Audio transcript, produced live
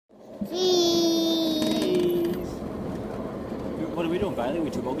doing, Bailey? We're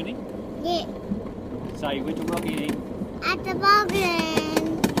tobogganing? Yeah. Say, we're tobogganing. At the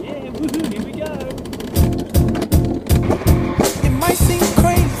toboggan. Yeah, woohoo, here we go. It might seem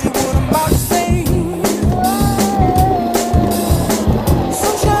crazy what I'm about to say.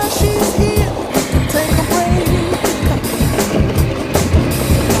 Sunshine, she's here. You can take a break.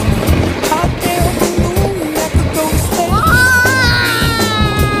 Hot air balloon that could go to space.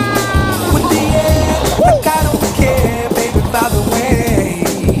 With the air, like I don't care, baby, by the way.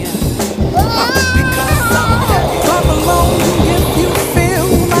 Because clap along if you feel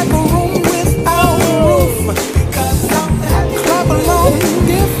like a room without a roof. Clap along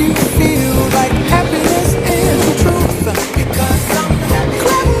if you feel like happiness is the truth.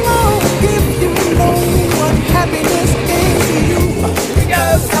 Clap along if you know what happiness is to you.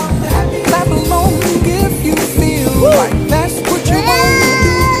 Clap along if you feel like that's what you want to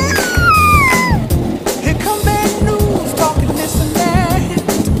do. Here come bad news talking this and that.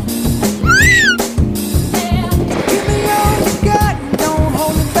 Give me all you got and don't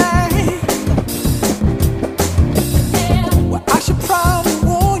hold it back. Well, I should probably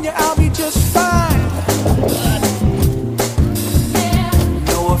warn you, I'll be just fine.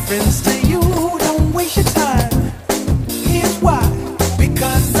 No offense to you, don't waste your time. Here's why.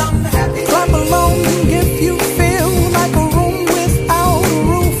 Because I'm happy. Clap along if you feel like a room without a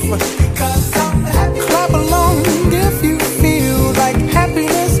roof. Because I'm happy. Clap along if you feel like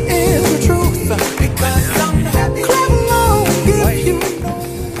happiness is the truth. Because I'm happy. Clap along if you know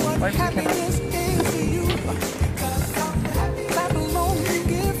what happiness is to you. Because I'm happy. Clap along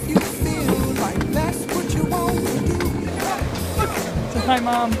if you feel like that's what you want to do. So, hi,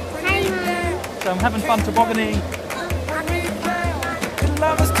 Mum. Hi, Mom. So, I'm having fun tobogganing.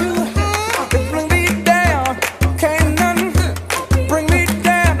 Love is too high to bring me down. Can't nothing bring me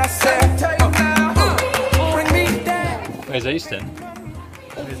down. I said, bring me down. Where's Easton?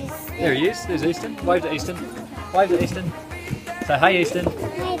 There he is. There's Easton. Wave to Easton. Wave to Easton. Say, hey, Easton.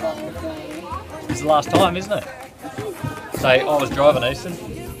 Hi, Daisy. This is the last time, isn't it? Say, I was driving, Easton.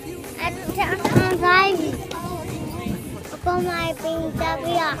 I'm driving. I've got my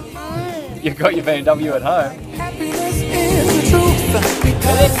BMW at home. You've got your BMW at home. Happiness is the truth.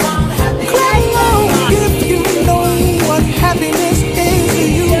 Because clap along if you know what happiness is to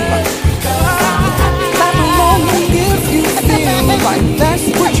you. Clap along if you feel like that's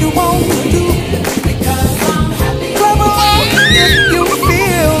what you want to do. Clap along if you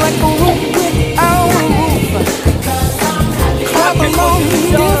feel like a room without a roof. Clap along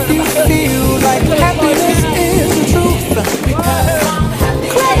if you feel like happiness is the truth.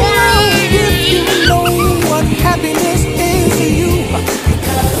 Clap along if you know what happiness is to you.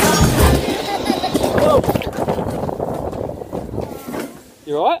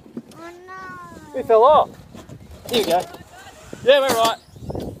 You alright? Oh no. We fell off. Here we go. Yeah, we're right.